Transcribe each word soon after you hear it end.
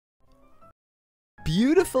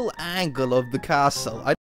beautiful angle of the castle.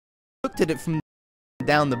 I looked at it from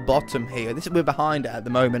down the bottom here. We're behind it at the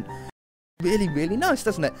moment. Really, really nice,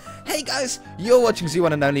 doesn't it? Hey guys, you're watching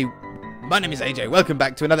Z1 and Only. My name is AJ. Welcome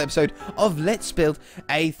back to another episode of Let's Build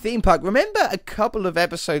a Theme Park. Remember a couple of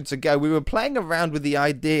episodes ago we were playing around with the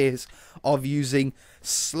ideas of using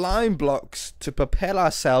slime blocks to propel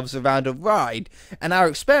ourselves around a ride, and our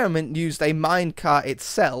experiment used a minecart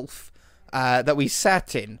itself that we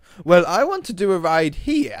sat in. Well, I want to do a ride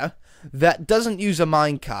here that doesn't use a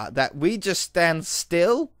minecart, that we just stand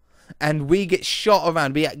still and we get shot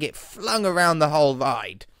around, we get flung around the whole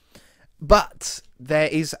ride. But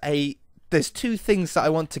there's two things that I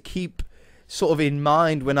want to keep sort of in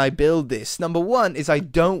mind when I build this. Number one is I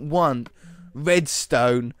don't want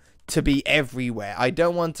redstone to be everywhere. I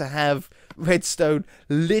don't want to have redstone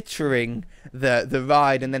littering the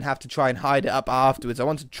ride and then have to try and hide it up afterwards. I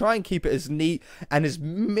want to try and keep it as neat and as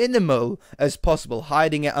minimal as possible,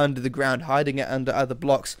 hiding it under the ground, hiding it under other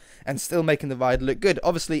blocks, and still making the ride look good.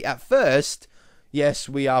 Obviously, at first, yes,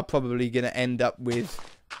 we are probably going to end up with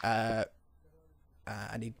I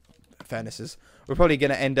need furnaces. We're probably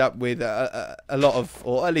going to end up with a lot of,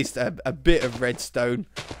 or at least a bit of redstone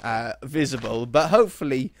visible, but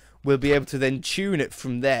hopefully we'll be able to then tune it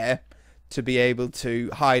from there to be able to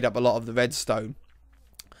hide up a lot of the redstone.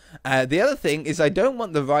 The other thing is I don't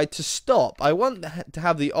want the ride to stop. I want to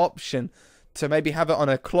have the option to maybe have it on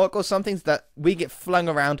a clock or something so that we get flung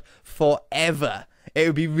around forever. It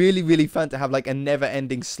would be really, really fun to have like a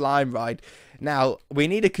never-ending slime ride. Now, we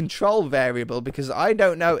need a control variable because I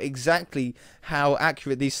don't know exactly how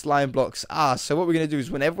accurate these slime blocks are. So what we're going to do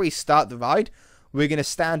is whenever we start the ride, we're going to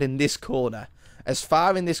stand in this corner, as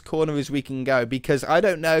far in this corner as we can go, because I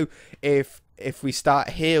don't know if we start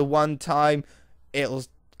here one time, it'll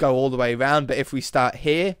go all the way around, but if we start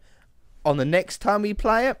here on the next time we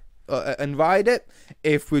play it, and ride it,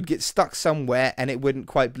 if we'd get stuck somewhere and it wouldn't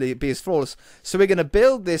quite be as flawless. So we're going to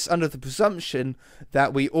build this under the presumption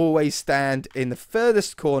that we always stand in the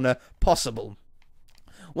furthest corner possible.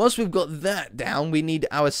 Once we've got that down, we need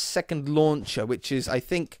our second launcher, which is, I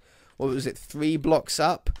think, what was it, 3 blocks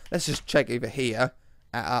up? Let's just check over here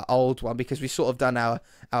at our old one, because we sort of done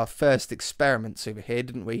our first experiments over here,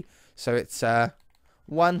 didn't we? So it's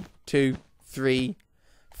 1, 2, 3,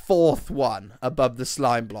 4th one above the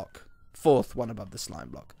slime block. 4th one above the slime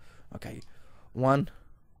block. Okay, 1,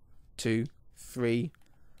 2, 3,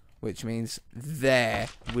 which means there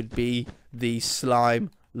would be the slime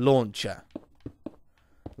launcher.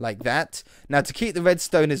 Like that. Now, to keep the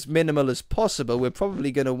redstone as minimal as possible, we're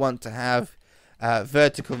probably going to want to have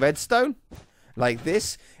vertical redstone, like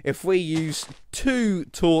this. If we use 2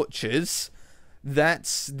 torches,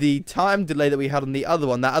 that's the time delay that we had on the other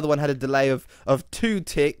one. That other one had a delay of 2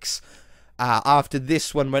 ticks after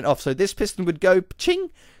this one went off. So this piston would go, ching,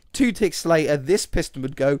 2 ticks later, this piston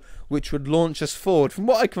would go, which would launch us forward. From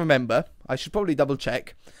what I can remember, I should probably double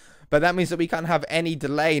check, but that means that we can't have any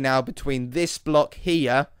delay now between this block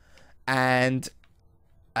here and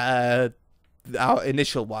our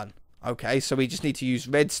initial one. Okay, so we just need to use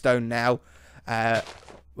redstone now.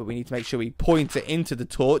 But we need to make sure we point it into the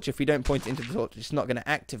torch. If we don't point it into the torch, it's not going to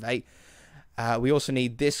activate. We also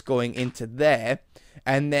need this going into there.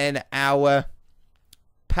 And then our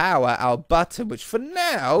power, our button, which for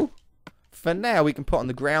now we can put on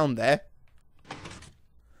the ground there.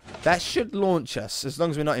 That should launch us, as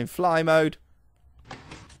long as we're not in fly mode.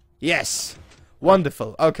 Yes!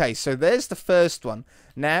 Wonderful. Okay, so there's the first one.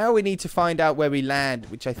 Now we need to find out where we land,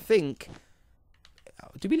 which I think...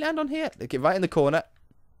 Did we land on here? Okay, right in the corner.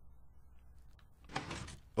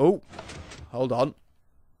 Oh, hold on.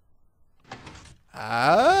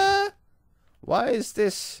 Why is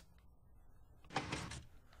this?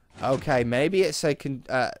 Okay, maybe it's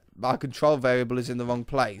our control variable is in the wrong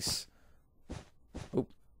place.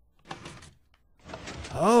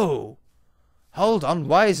 Oh, hold on.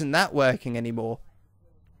 Why isn't that working anymore?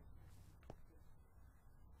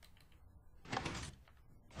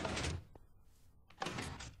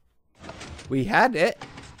 We had it.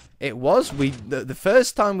 It was the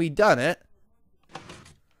first time we done it.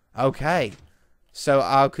 Okay, so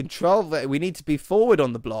our control we need to be forward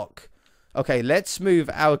on the block. Okay, let's move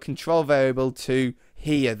our control variable to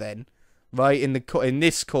here then, right in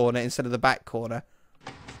this corner instead of the back corner.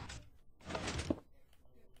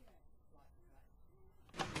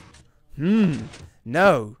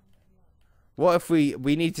 No. What if we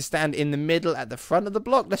need to stand in the middle at the front of the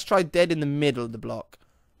block? Let's try dead in the middle of the block.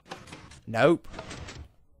 Nope.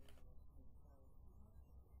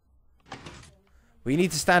 We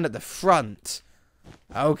need to stand at the front.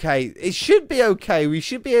 Okay, it should be okay. We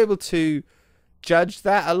should be able to judge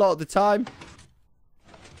that a lot of the time.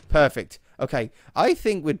 Perfect. Okay, I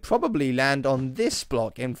think we'd probably land on this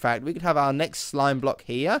block. In fact, we could have our next slime block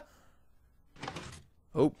here.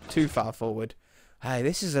 Oh, too far forward. Hey,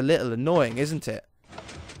 this is a little annoying, isn't it?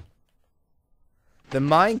 The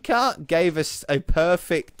minecart gave us a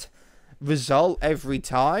perfect result every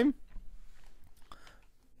time.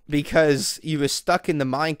 Because you were stuck in the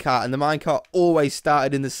minecart and the minecart always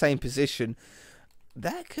started in the same position.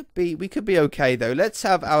 That could be, we could be okay though. Let's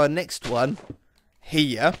have our next one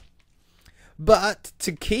here. But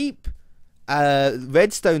to keep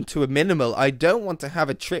redstone to a minimal, I don't want to have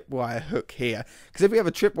a tripwire hook here. Because if we have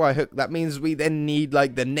a tripwire hook, that means we then need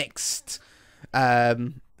like the next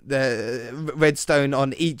the redstone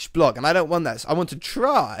on each block. And I don't want that. So I want to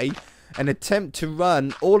try and attempt to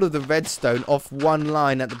run all of the redstone off one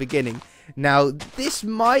line at the beginning. Now, this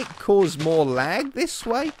might cause more lag this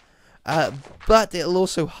way. But it'll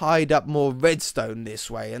also hide up more redstone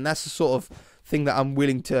this way. And that's the sort of thing that I'm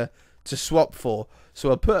willing to swap for. So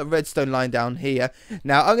I'll put a redstone line down here.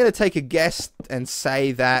 Now I'm going to take a guess and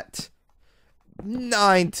say that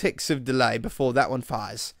 9 ticks of delay before that one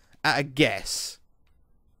fires. At a guess.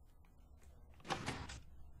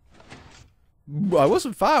 I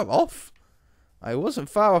wasn't far off. I wasn't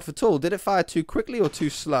far off at all. Did it fire too quickly or too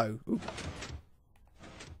slow?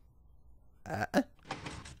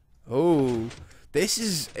 Oh,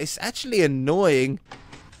 it's actually annoying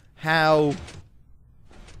how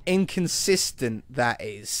inconsistent that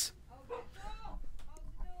is.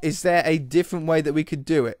 Is there a different way that we could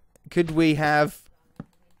do it? Could we have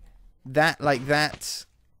that like that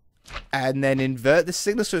and then invert the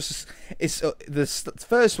signal so the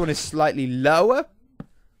first one is slightly lower,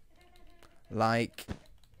 like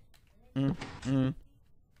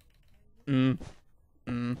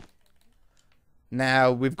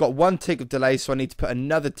Now we've got 1 tick of delay, so I need to put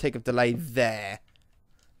another tick of delay there.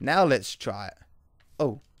 Now let's try it.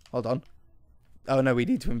 Oh, hold on. Oh no, we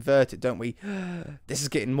need to invert it, don't we? This is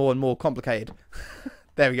getting more and more complicated.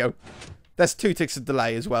 There we go. That's 2 ticks of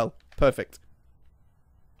delay as well. Perfect.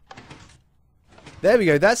 There we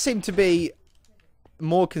go. That seemed to be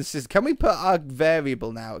more consistent. Can we put our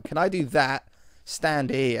variable now? Can I do that? Stand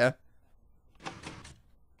here.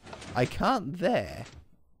 I can't there.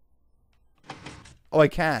 Oh, I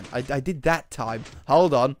can. I did that time.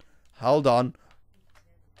 Hold on. Hold on.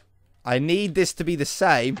 I need this to be the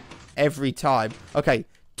same every time. Okay,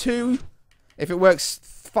 2. If it works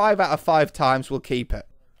 5 out of 5 times, we'll keep it.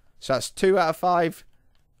 So that's 2 out of 5.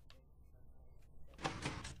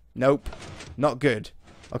 Nope. Not good.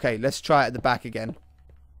 Okay, let's try it at the back again.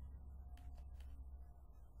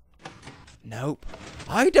 Nope.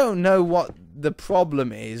 I don't know what the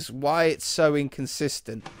problem is. Why it's so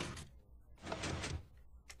inconsistent.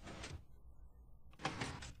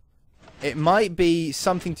 It might be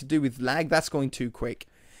something to do with lag. That's going too quick.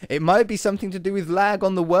 It might be something to do with lag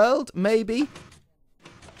on the world. Maybe.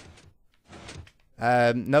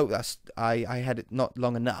 No, that's... I had it not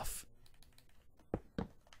long enough. I'm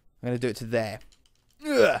going to do it to there.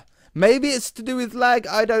 Ugh. Maybe it's to do with lag.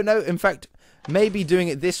 I don't know. In fact, maybe doing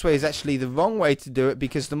it this way is actually the wrong way to do it.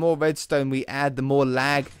 Because the more redstone we add, the more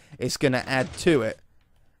lag it's going to add to it.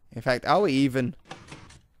 In fact, are we even...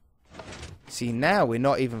 See, now we're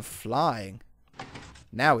not even flying.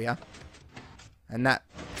 Now we are. And that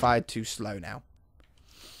fired too slow now.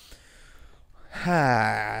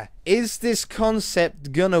 Is this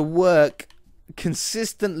concept gonna work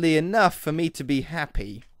consistently enough for me to be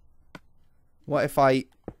happy? What if I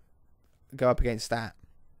go up against that?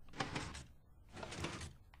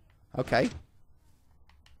 Okay.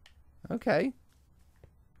 Okay.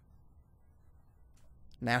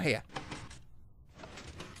 Now here.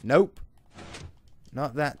 Nope.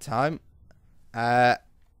 Not that time. I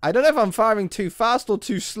don't know if I'm firing too fast or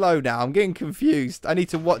too slow now. I'm getting confused. I need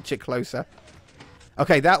to watch it closer.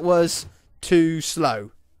 Okay, that was too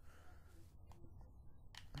slow.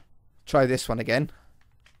 Try this one again.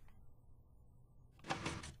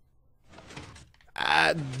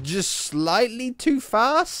 Just slightly too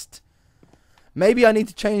fast? Maybe I need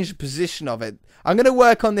to change the position of it. I'm going to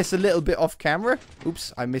work on this a little bit off camera.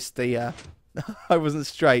 Oops, I missed the... I wasn't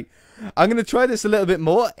straight. I'm going to try this a little bit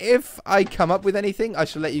more. If I come up with anything, I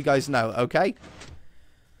shall let you guys know, okay?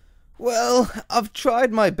 Well, I've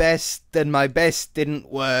tried my best, and my best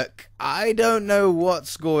didn't work. I don't know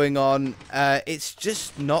what's going on. It's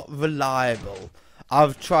just not reliable.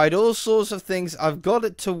 I've tried all sorts of things. I've got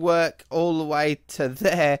it to work all the way to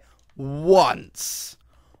there once.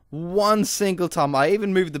 One single time. I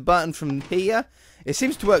even moved the button from here. It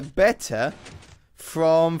seems to work better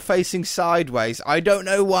from facing sideways. I don't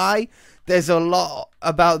know why. There's a lot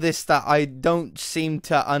about this that I don't seem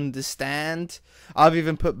to understand. I've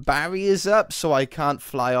even put barriers up so I can't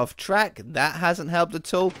fly off track. That hasn't helped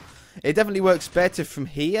at all. It definitely works better from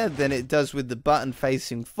here than it does with the button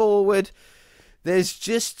facing forward. There's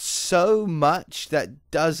just so much that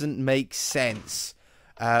doesn't make sense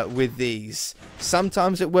with these.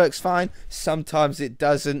 Sometimes it works fine, sometimes it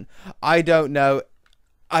doesn't. I don't know.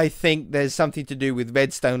 I think there's something to do with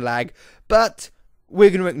redstone lag, but we're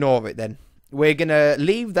going to ignore it then. We're going to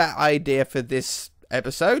leave that idea for this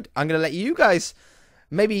episode. I'm going to let you guys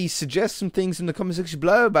maybe suggest some things in the comment section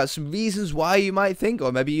below about some reasons why you might think,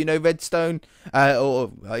 or maybe you know redstone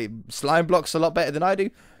or slime blocks a lot better than I do.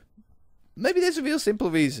 Maybe there's a real simple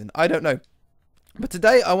reason. I don't know. But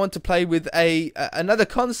today I want to play with another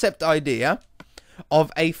concept idea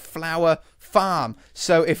of a flower farm.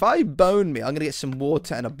 So if I bone meal, I'm going to get some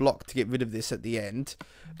water and a block to get rid of this at the end.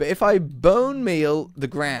 But if I bone meal the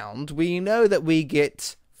ground, we know that we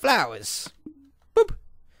get flowers. Boop.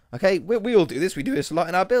 Okay, we all do this. We do this a lot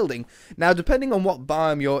in our building. Now, depending on what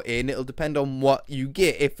biome you're in, it'll depend on what you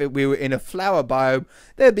get. If we were in a flower biome,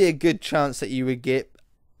 there'd be a good chance that you would get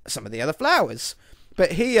some of the other flowers.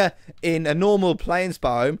 But here, in a normal plains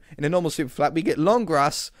biome, in a normal super flat, we get long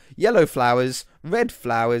grass, yellow flowers, red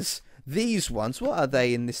flowers. These ones, what are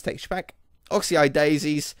they in this texture pack? Oxeye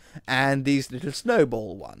daisies, and these little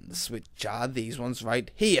snowball ones, which are these ones right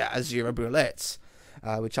here, Azura brulettes,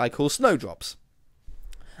 which I call snowdrops.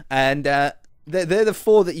 And they're the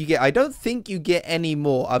four that you get. I don't think you get any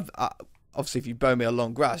more. Obviously, if you bone meal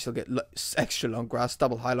long grass, you'll get extra long grass,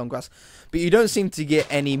 double high long grass. But you don't seem to get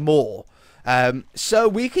any more. So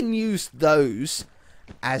we can use those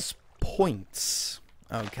as points.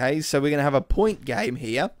 Okay, so we're going to have a point game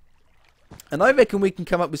here. And I reckon we can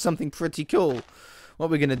come up with something pretty cool. What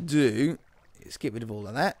we're going to do is get rid of all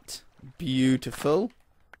of that. Beautiful.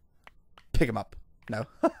 Pick them up. No,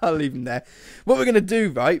 I'll leave them there. What we're going to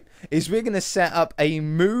do, right, is we're going to set up a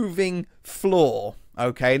moving floor.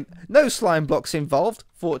 Okay, no slime blocks involved,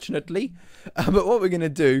 fortunately. But what we're going to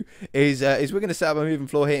do is we're going to set up a moving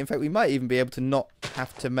floor here. In fact, we might even be able to not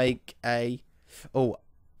have to make a... Oh,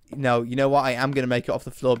 no, you know what? I am going to make it off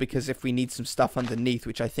the floor because if we need some stuff underneath,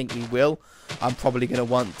 which I think we will, I'm probably going to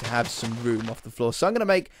want to have some room off the floor. So I'm going to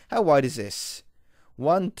make... How wide is this?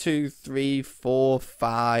 1, 2, 3, 4,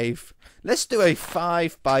 5. Let's do a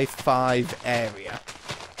 5 by 5 area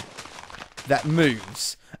that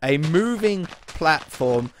moves. A moving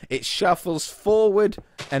platform. It shuffles forward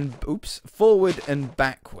and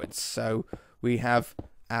backwards. So we have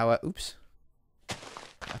our... Oops.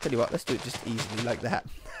 I'll tell you what, let's do it just easily like that.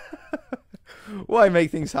 Why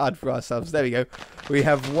make things hard for ourselves? There we go. We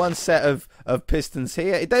have one set of pistons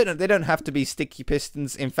here. They don't have to be sticky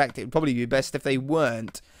pistons. In fact, it would probably be best if they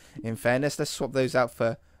weren't. In fairness, let's swap those out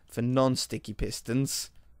for non-sticky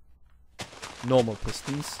pistons. Normal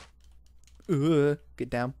pistons. Get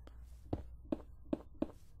down.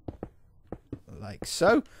 Like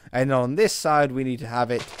so. And on this side, we need to have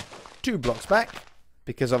it 2 blocks back.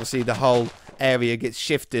 Because obviously the whole area gets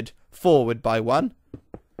shifted forward by 1.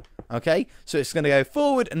 Okay, so it's going to go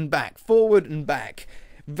forward and back, forward and back.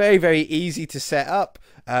 Very, very easy to set up.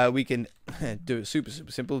 We can do it super,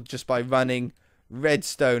 super simple just by running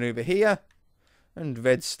redstone over here and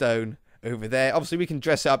redstone over there. Obviously, we can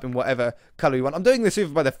dress it up in whatever colour we want. I'm doing this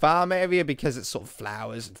over by the farm area because it's sort of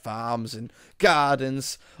flowers and farms and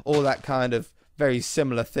gardens, all that kind of very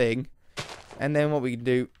similar thing. And then what we can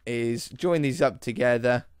do is join these up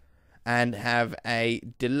together and have a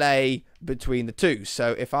delay between the two.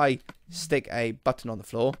 So if I stick a button on the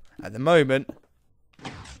floor, at the moment,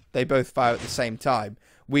 they both fire at the same time.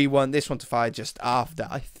 We want this one to fire just after,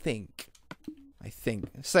 I think.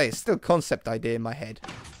 Say, it's still a concept idea in my head.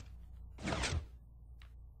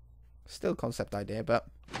 Still concept idea, but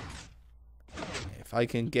if I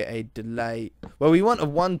can get a delay... Well, we want a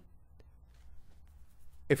 1...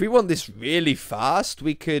 If we want this really fast,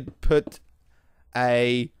 we could put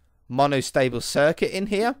a monostable circuit in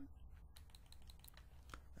here.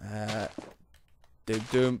 Let's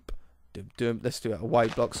do it a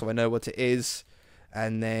white block so I know what it is.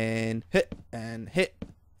 And then hit and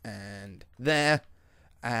there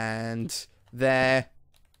and there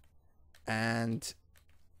and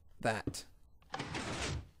that.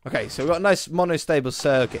 Okay, so we've got a nice monostable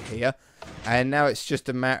circuit here. And now it's just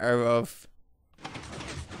a matter of...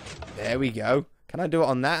 There we go. Can I do it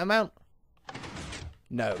on that amount?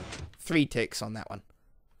 No. 3 ticks on that one.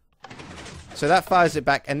 So that fires it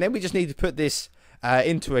back. And then we just need to put this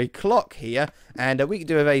into a clock here. And we could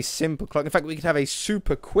do a very simple clock. In fact, we could have a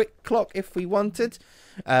super quick clock if we wanted.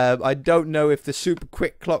 I don't know if the super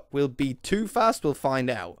quick clock will be too fast. We'll find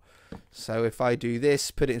out. So if I do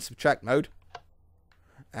this, put it in subtract mode,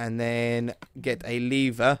 and then get a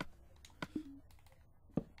lever.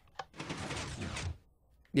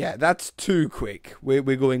 Yeah, that's too quick. We're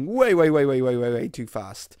going way too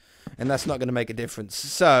fast. And that's not going to make a difference.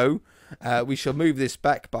 So, we shall move this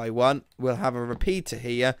back by 1. We'll have a repeater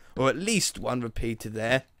here, or at least 1 repeater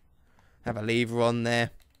there. Have a lever on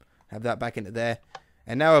there. Have that back into there.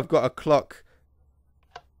 And now I've got a clock.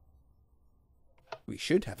 We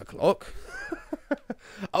should have a clock.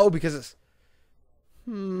 Oh, because it's...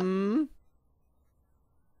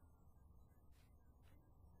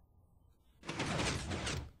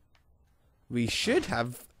 We should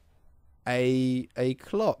have a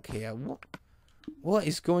clock here. What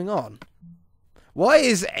is going on? Why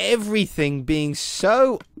is everything being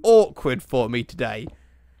so awkward for me today?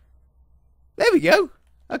 There we go.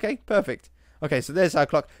 Okay, perfect. Okay, so there's our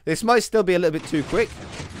clock. This might still be a little bit too quick.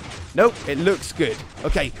 Nope, it looks good.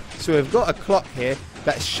 Okay, so we've got a clock here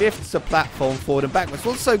that shifts the platform forward and backwards.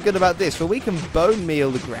 What's so good about this? Well, we can bone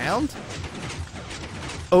meal the ground.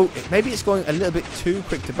 Oh, maybe it's going a little bit too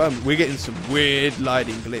quick to bone. We're getting some weird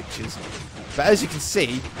lighting glitches. But as you can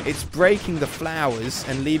see, it's breaking the flowers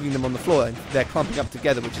and leaving them on the floor. And they're clumping up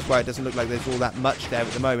together, which is why it doesn't look like there's all that much there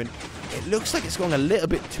at the moment. It looks like it's going a little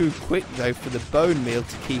bit too quick, though, for the bone meal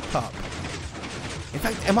to keep up. In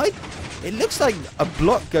fact, it looks like a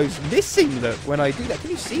block goes missing, look, when I do that.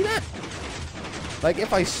 Can you see that? Like,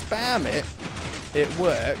 if I spam it, it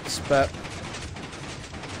works, but...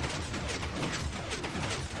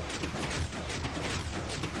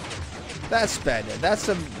 That's better. That's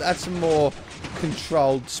a more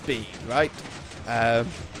controlled speed, right? That's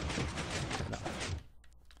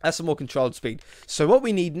a more controlled speed. So what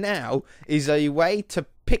we need now is a way to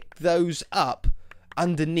pick those up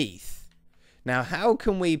underneath. Now, how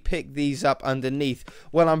can we pick these up underneath?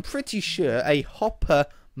 Well, I'm pretty sure a hopper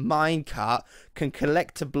minecart can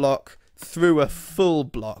collect a block through a full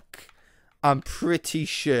block. I'm pretty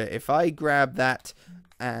sure. If I grab that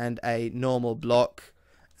and a normal block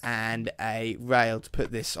and a rail to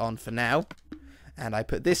put this on for now, and I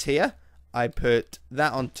put this here, I put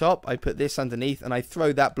that on top, I put this underneath, and I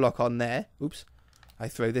throw that block on there. Oops. I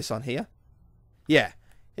throw this on here. Yeah.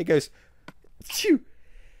 It goes... Choo!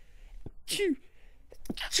 Choo!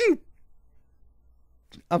 Choo!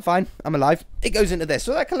 I'm fine. I'm alive. It goes into there.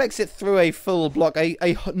 So that collects it through a full block.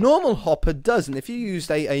 A normal hopper doesn't. If you used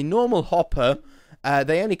a normal hopper...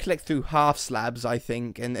 they only collect through half slabs, I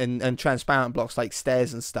think, and transparent blocks like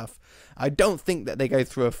stairs and stuff. I don't think that they go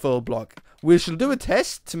through a full block. We shall do a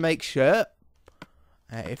test to make sure.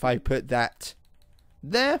 If I put that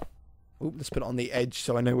there. Ooh, let's put it on the edge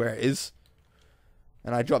so I know where it is.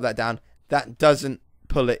 And I drop that down. That doesn't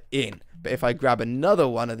pull it in. But if I grab another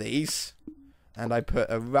one of these, and I put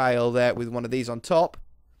a rail there with one of these on top,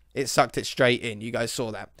 it sucked it straight in. You guys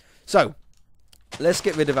saw that. So... let's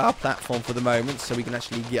get rid of our platform for the moment so we can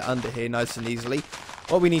actually get under here nice and easily.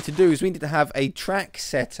 What we need to do is we need to have a track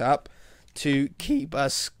set up to keep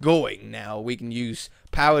us going. Now, we can use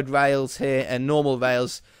powered rails here and normal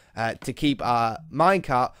rails to keep our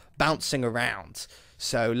minecart bouncing around.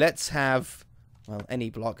 So let's have, well, any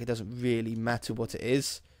block. It doesn't really matter what it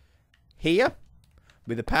is. Here,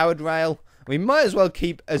 with a powered rail. We might as well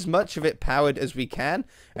keep as much of it powered as we can.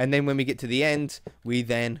 And then when we get to the end, we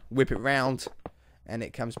then whip it round. And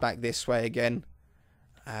it comes back this way again.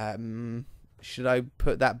 Should I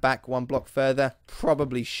put that back 1 block further?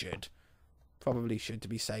 Probably should. Probably should to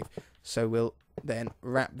be safe. So we'll then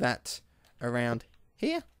wrap that around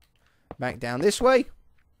here. Back down this way.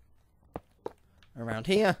 Around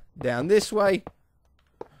here. Down this way.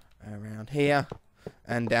 Around here.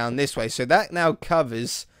 And down this way. So that now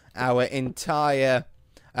covers our entire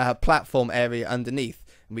platform area underneath.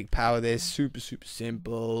 And we power this super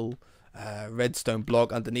simple... redstone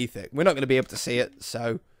block underneath it. We're not going to be able to see it,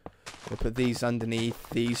 so we'll put these underneath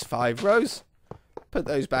these 5 rows. Put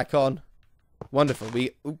those back on. Wonderful.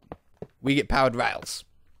 We get powered rails.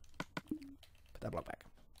 Put that block back.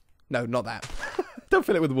 No, not that. Don't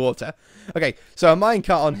fill it with water. Okay, so a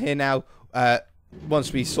minecart on here now.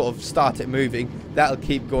 Once we sort of start it moving, that'll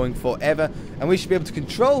keep going forever, and we should be able to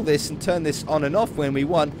control this and turn this on and off when we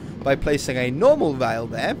want by placing a normal rail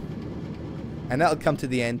there. And that'll come to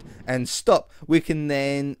the end and stop. We can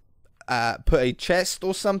then put a chest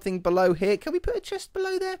or something below here. Can we put a chest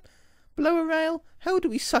below there? Below a rail? How do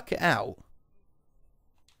we suck it out?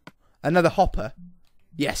 Another hopper.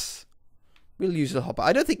 Yes. We'll use the hopper.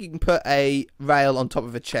 I don't think you can put a rail on top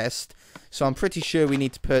of a chest. So I'm pretty sure we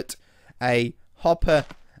need to put a hopper.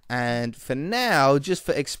 And for now, just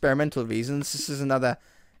for experimental reasons, this is another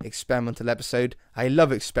experimental episode. I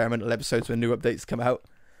love experimental episodes when new updates come out.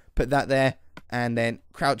 put that there, and then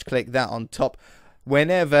crouch click that on top.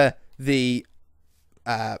 Whenever the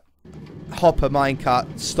hopper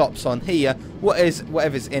minecart stops on here,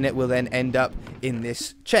 whatever's in it will then end up in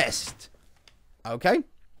this chest. Okay,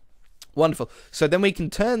 wonderful. So then we can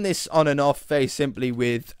turn this on and off very simply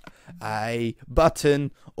with a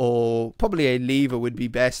button, or probably a lever would be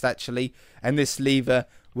best actually, and this lever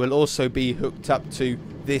will also be hooked up to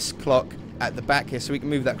this clock at the back here, so we can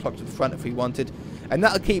move that clock to the front if we wanted, and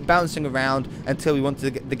that'll keep bouncing around until we want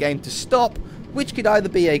the game to stop, which could either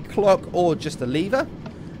be a clock or just a lever.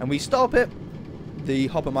 And we stop it, the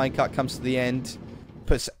hopper minecart comes to the end,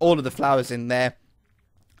 puts all of the flowers in there,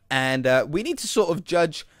 and we need to sort of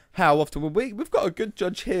judge how often, we've got a good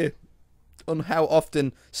judge here on how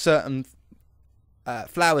often certain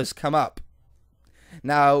flowers come up.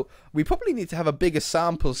 Now, we probably need to have a bigger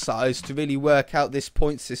sample size to really work out this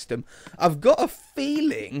point system. I've got a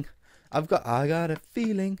feeling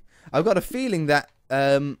that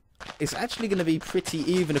it's actually going to be pretty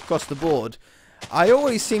even across the board. I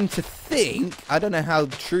always seem to think, I don't know how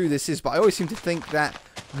true this is, but I always seem to think that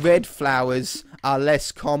red flowers are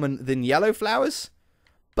less common than yellow flowers.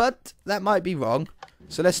 But that might be wrong.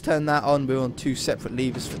 So let's turn that on. We're on 2 separate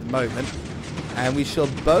levers for the moment. And we shall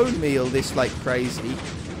bone meal this like crazy.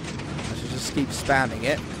 I shall just keep spamming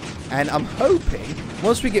it. And I'm hoping,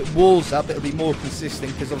 once we get walls up, it'll be more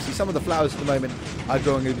consistent. Because obviously some of the flowers at the moment are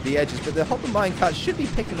going over the edges. But the hopper minecart should be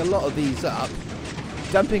picking a lot of these up,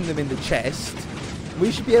 dumping them in the chest.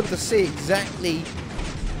 We should be able to see exactly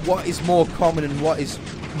what is more common and what is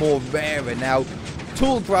more rarer. Now,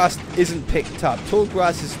 tall grass isn't picked up. Tall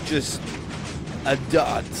grass is just a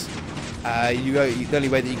dud. The only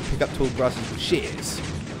way that you can pick up tall grass is with shears.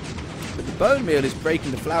 But the bone meal is breaking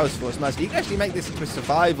the flowers for us nicely. You can actually make this into a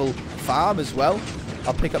survival farm as well.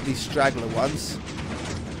 I'll pick up these straggler ones,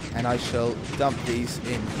 and I shall dump these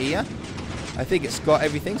in here. I think it's got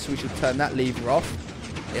everything, so we should turn that lever off.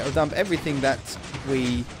 It'll dump everything that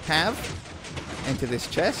we have into this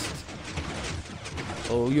chest.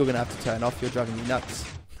 Oh, you're going to have to turn off. You're driving me nuts.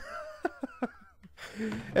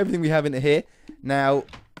 Everything we have in here. Now,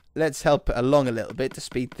 let's help it along a little bit to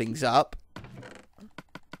speed things up.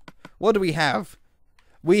 What do we have?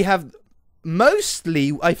 We have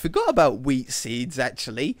mostly... I forgot about wheat seeds,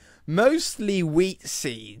 actually. Mostly wheat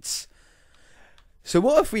seeds. So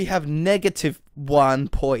what if we have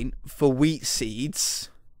 -1 point for wheat seeds?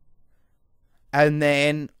 And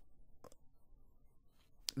then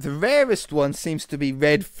the rarest one seems to be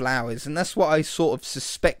red flowers, and that's what I sort of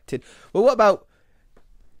suspected. Well, what about...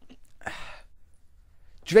 Do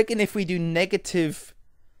you reckon if we do -2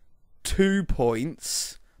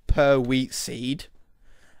 points per wheat seed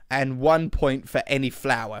and 1 point for any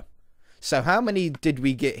flower? So how many did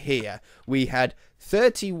we get here? We had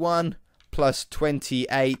 31 plus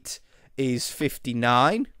 28 is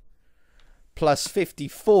 59. Plus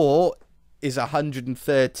 54 is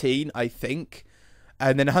 113, I think.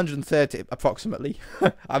 And then 130, approximately.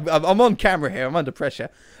 I'm on camera here. I'm under pressure.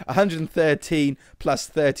 113 plus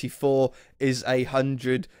 34 is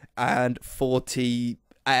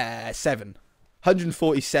 147.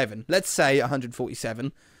 147. Let's say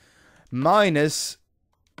 147. Minus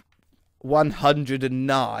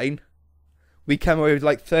 109. We come away with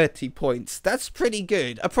like 30 points. That's pretty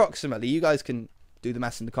good. Approximately. You guys can do the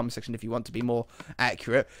maths in the comment section if you want to be more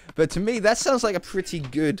accurate. But to me, that sounds like a pretty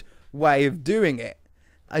good way of doing it.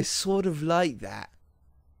 I sort of like that.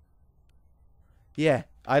 Yeah,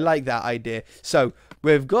 I like that idea. So,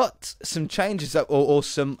 we've got some changes that, or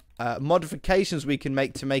some modifications we can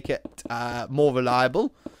make to make it more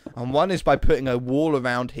reliable. And one is by putting a wall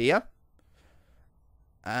around here.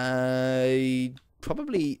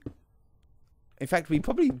 Probably... In fact, we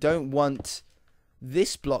probably don't want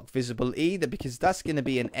this block visible either, because that's going to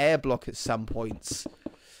be an air block at some points.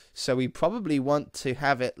 So we probably want to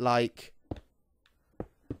have it like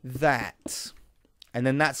that. And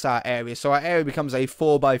then that's our area. So our area becomes a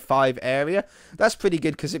 4x5 area. That's pretty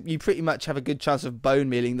good, because you pretty much have a good chance of bone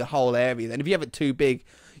mealing the whole area. Then if you have it too big,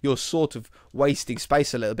 you're sort of wasting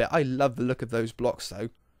space a little bit. I love the look of those blocks, though.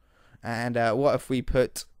 And what if we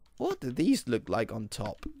put... What do these look like on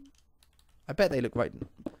top? I bet they look right...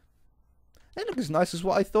 They look as nice as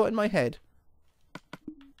what I thought in my head.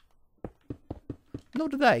 Nor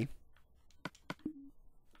do they.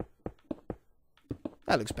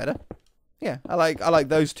 That looks better. Yeah, I like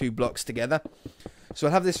those two blocks together. So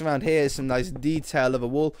I'll have this around here, some nice detail of a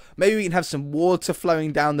wall. Maybe we can have some water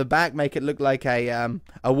flowing down the back, make it look like a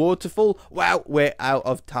waterfall. Wow, we're out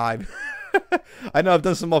of time. I know I've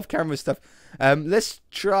done some off-camera stuff. Let's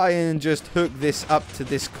try and just hook this up to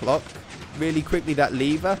this clock really quickly, that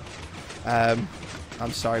lever.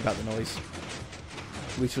 I'm sorry about the noise.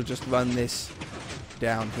 We shall just run this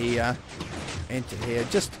down here into here,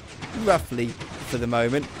 just roughly for the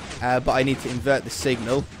moment. But I need to invert the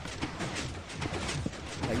signal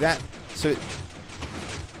like that, so it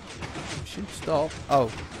should stop.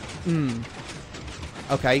 Oh,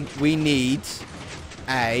 okay. We need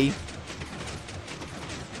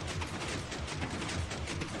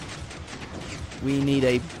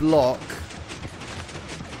a block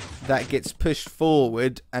that gets pushed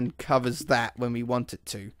forward and covers that when we want it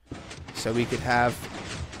to. So we could have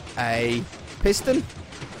a piston,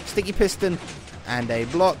 sticky piston, and a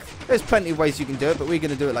block. There's plenty of ways you can do it, but we're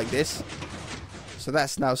going to do it like this. So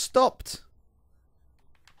that's now stopped.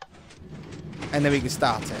 And then we can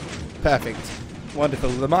start it. Perfect. Wonderful.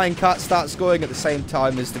 The minecart starts going at the same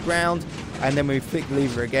time as the ground. And then when we flick the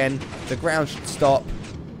lever again, the ground should stop.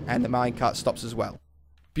 And the minecart stops as well.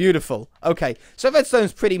 Beautiful. Okay, so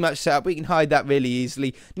redstone's pretty much set up. We can hide that really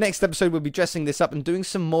easily. Next episode, we'll be dressing this up and doing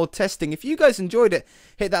some more testing. If you guys enjoyed it,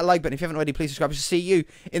 hit that like button. If you haven't already, please subscribe. I'll see you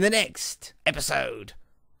in the next episode.